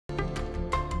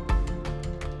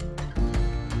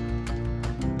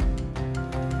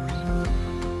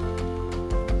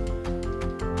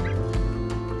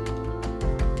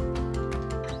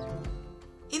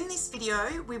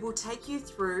video, we will take you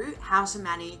through how to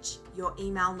manage your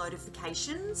email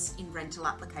notifications in rental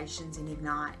applications in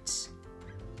Ignite.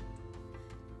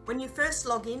 When you first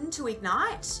log in to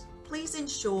Ignite, please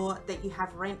ensure that you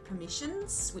have rent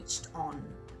permissions switched on.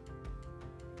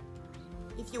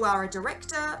 If you are a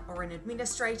director or an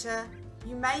administrator,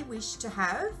 you may wish to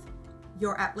have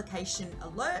your application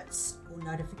alerts or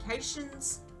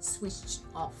notifications switched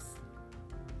off.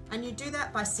 And you do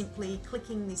that by simply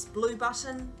clicking this blue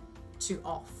button to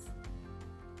off.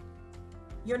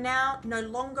 You're now no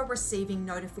longer receiving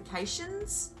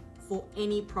notifications for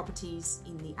any properties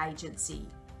in the agency.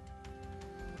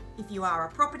 If you are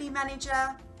a property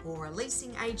manager or a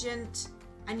leasing agent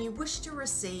and you wish to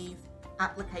receive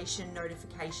application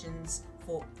notifications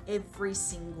for every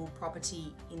single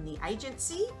property in the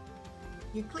agency,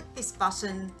 you click this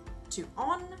button to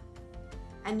on,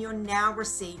 and you're now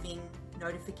receiving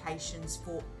notifications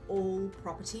for all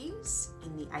properties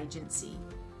in the agency.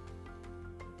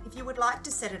 If you would like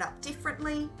to set it up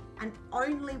differently and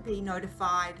only be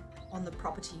notified on the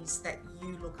properties that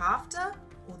you look after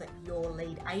or that you're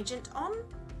lead agent on,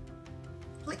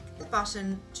 click the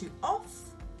button to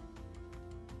off,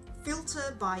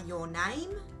 filter by your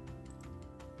name,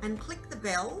 and click the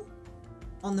bell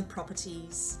on the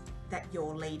properties that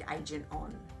you're lead agent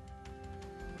on.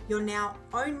 You're now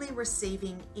only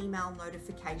receiving email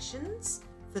notifications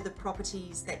for the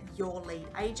properties that you're lead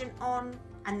agent on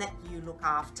and that you look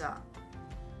after.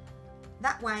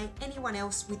 That way, anyone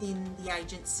else within the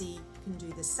agency can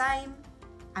do the same,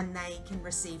 and they can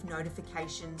receive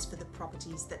notifications for the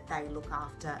properties that they look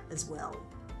after as well.